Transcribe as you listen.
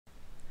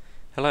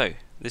Hello,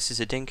 this is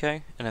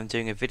Adinko and I'm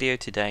doing a video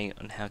today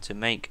on how to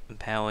make and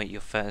power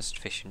your first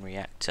fission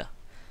reactor.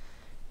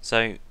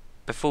 So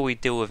before we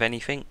deal with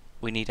anything,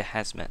 we need a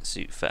hazmat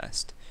suit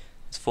first.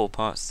 There's 4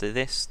 parts to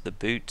this: the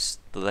boots,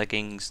 the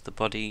leggings, the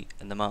body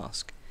and the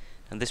mask.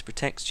 And this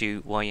protects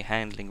you while you're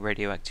handling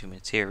radioactive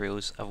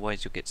materials,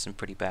 otherwise you'll get some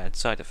pretty bad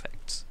side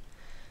effects.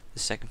 The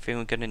second thing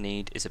we're going to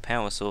need is a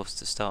power source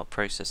to start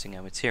processing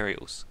our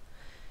materials.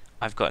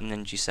 I've got an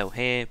energy cell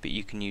here, but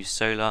you can use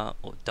solar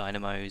or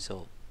dynamos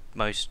or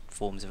most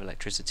forms of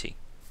electricity.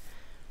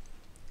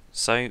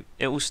 So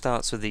it all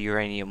starts with the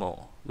uranium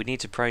ore. We need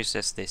to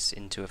process this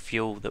into a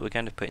fuel that we're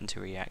going to put into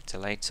a reactor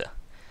later.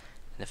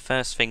 And the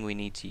first thing we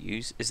need to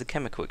use is the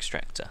chemical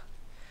extractor.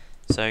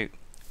 So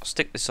I'll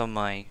stick this on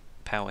my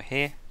power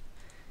here.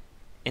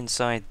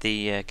 Inside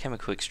the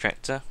chemical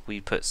extractor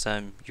we put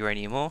some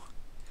uranium ore,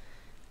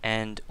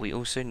 and we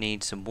also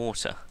need some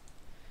water.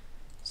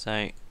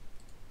 So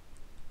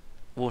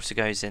water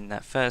goes in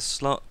that first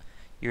slot,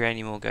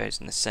 uranium ore goes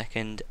in the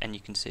second, and you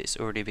can see it's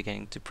already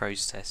beginning to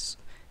process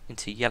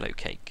into yellow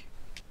cake.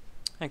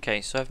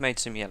 Okay, so I've made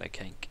some yellow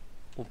cake.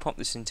 We'll pop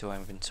this into our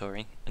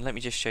inventory, and let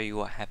me just show you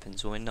what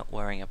happens when we're not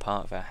wearing a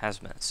part of our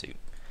hazmat suit.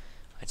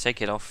 I take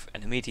it off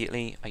and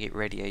immediately I get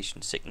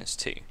radiation sickness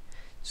too.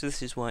 So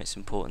this is why it's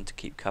important to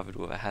keep covered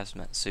with a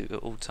hazmat suit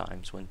at all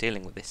times when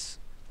dealing with this.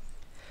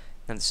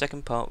 Now the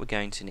second part we're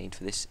going to need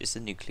for this is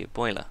the nuclear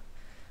boiler.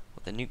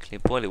 What the nuclear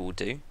boiler will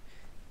do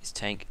is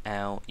take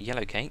our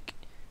yellow cake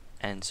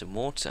and some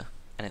water,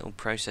 and it will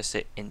process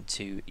it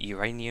into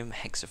uranium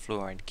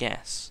hexafluoride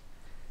gas.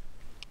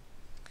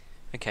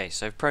 Okay,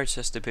 so I've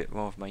processed a bit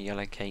more of my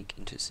yellow cake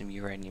into some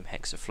uranium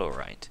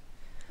hexafluoride.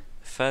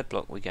 The third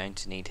block we're going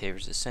to need here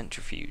is a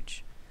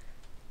centrifuge.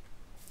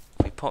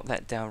 If we pop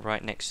that down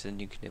right next to the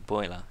nuclear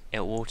boiler, it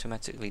will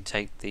automatically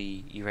take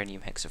the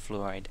uranium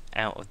hexafluoride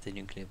out of the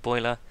nuclear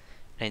boiler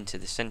and into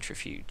the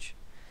centrifuge.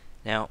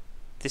 Now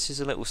this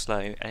is a little slow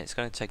and it's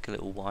going to take a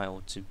little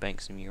while to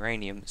make some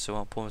uranium, so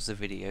I'll pause the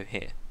video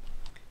here.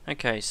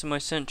 Okay, so my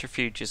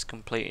centrifuge has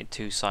completed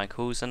 2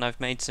 cycles and I've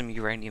made some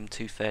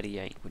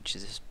uranium-238, which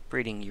is this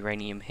breeding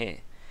uranium here.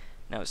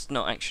 Now it's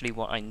not actually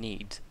what I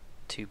need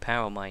to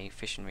power my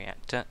fission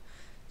reactor,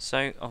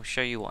 so I'll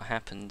show you what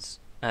happens.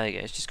 There you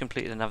go, it's just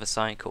completed another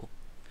cycle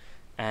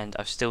and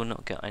I've still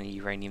not got any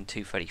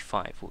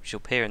uranium-235, which will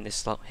appear in this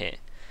slot here.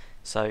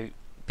 So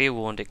be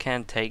warned, it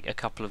can take a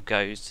couple of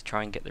goes to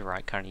try and get the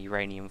right kind of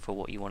uranium for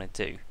what you want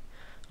to do.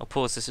 I'll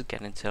pause this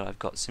again until I've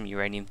got some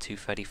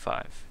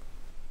uranium-235.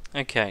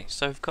 Okay,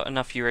 so I've got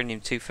enough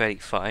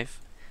uranium-235.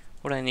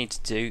 What I need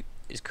to do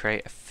is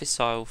create a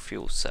fissile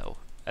fuel cell,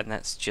 and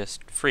that's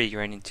just 3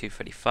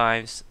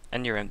 uranium-235s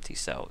and your empty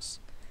cells.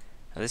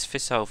 Now this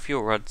fissile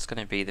fuel rod is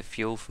going to be the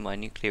fuel for my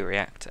nuclear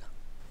reactor.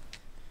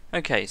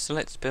 Okay, so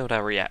let's build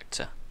our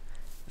reactor.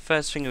 The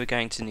first thing we're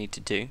going to need to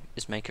do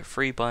is make a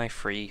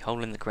 3x3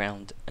 hole in the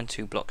ground and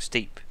 2 blocks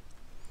deep.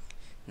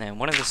 Now on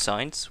one of the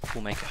sides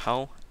we'll make a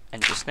hole,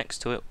 and just next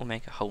to it we'll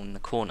make a hole in the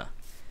corner.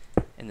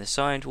 In the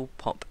side we'll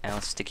pop our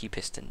sticky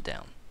piston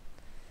down.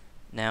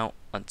 Now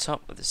on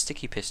top of the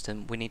sticky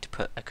piston we need to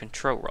put a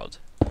control rod.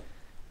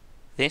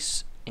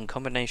 This, in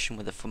combination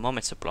with a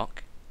thermometer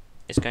block,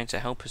 is going to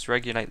help us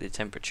regulate the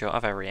temperature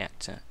of our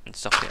reactor and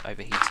stop it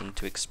overheating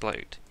to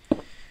explode.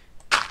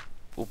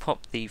 We'll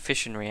pop the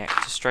fission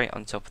reactor straight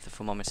on top of the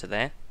thermometer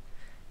there,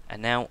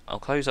 and now I'll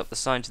close up the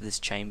sides of this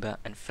chamber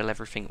and fill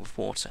everything with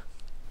water.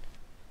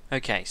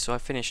 Okay, so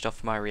I've finished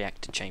off my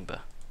reactor chamber.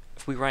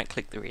 If we right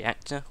click the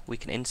reactor, we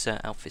can insert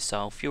our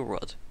fissile fuel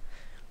rod.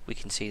 We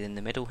can see in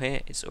the middle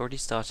here it's already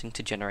starting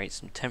to generate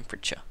some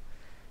temperature.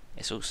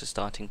 It's also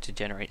starting to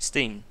generate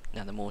steam.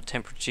 Now the more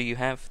temperature you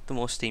have, the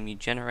more steam you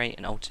generate,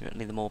 and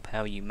ultimately the more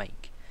power you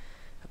make.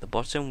 At the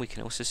bottom we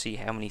can also see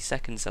how many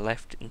seconds are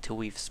left until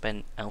we've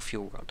spent our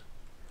fuel rod.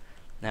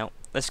 Now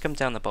let's come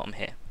down the bottom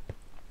here.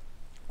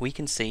 We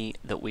can see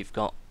that we've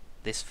got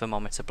this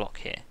thermometer block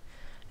here.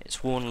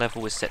 Its Warn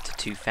level is set to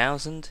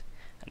 2000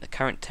 and the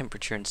current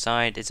temperature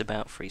inside is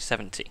about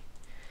 370.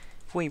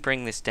 If we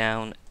bring this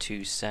down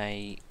to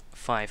say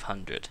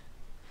 500,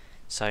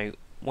 so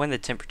when the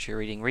temperature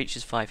reading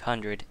reaches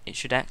 500 it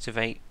should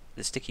activate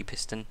the sticky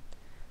piston.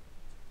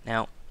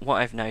 Now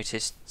what I've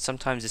noticed,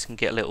 sometimes this can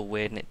get a little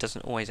weird and it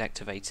doesn't always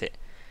activate it.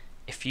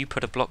 If you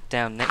put a block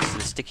down next to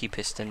the sticky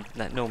piston,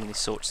 that normally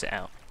sorts it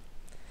out.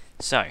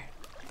 So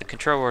the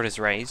control rod is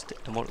raised,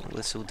 and what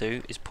this will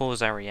do is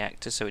pause our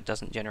reactor so it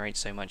doesn't generate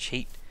so much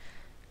heat,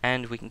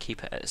 and we can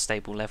keep it at a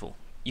stable level.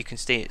 You can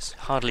see it's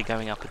hardly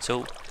going up at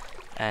all,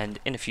 and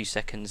in a few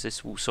seconds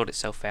this will sort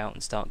itself out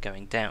and start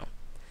going down.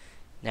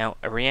 Now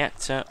a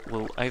reactor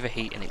will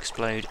overheat and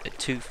explode at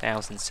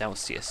 2000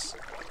 Celsius.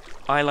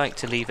 I like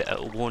to leave it at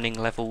a warning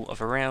level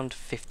of around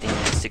 15 to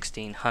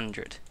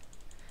 1600.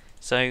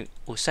 So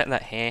we'll set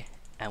that here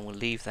and we'll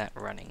leave that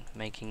running,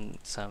 making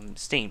some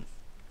steam.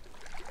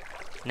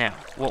 Now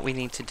what we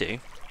need to do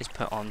is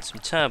put on some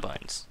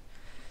turbines.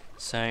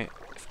 So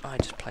if I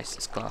just place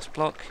this glass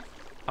block,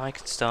 I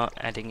can start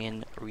adding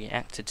in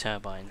reactor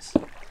turbines.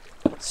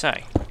 So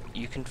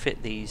you can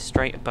fit these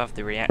straight above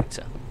the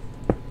reactor.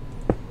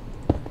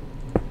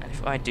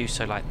 if I do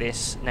so like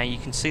this, now you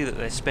can see that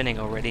they're spinning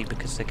already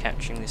because they're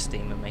capturing the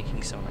steam and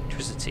making some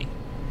electricity.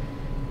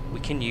 We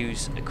can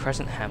use a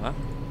crescent hammer,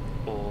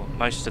 or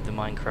most of the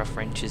Minecraft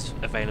wrench is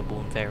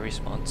available in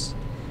various mods,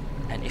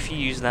 and if you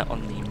use that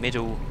on the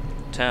middle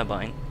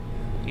turbine,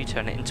 you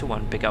turn it into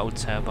one big old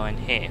turbine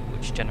here,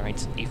 which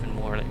generates even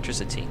more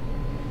electricity.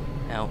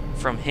 Now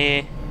from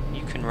here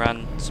you can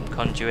run some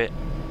conduit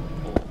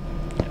or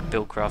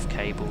Buildcraft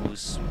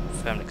cables,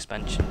 thermal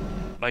expansion,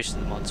 most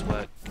of the mods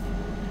work,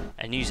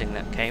 and using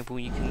that cable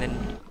you can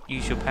then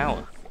use your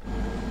power.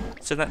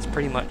 So that's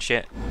pretty much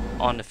it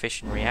on the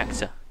Fission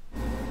Reactor.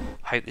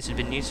 I hope this has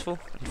been useful,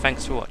 and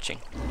thanks for watching.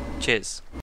 Cheers.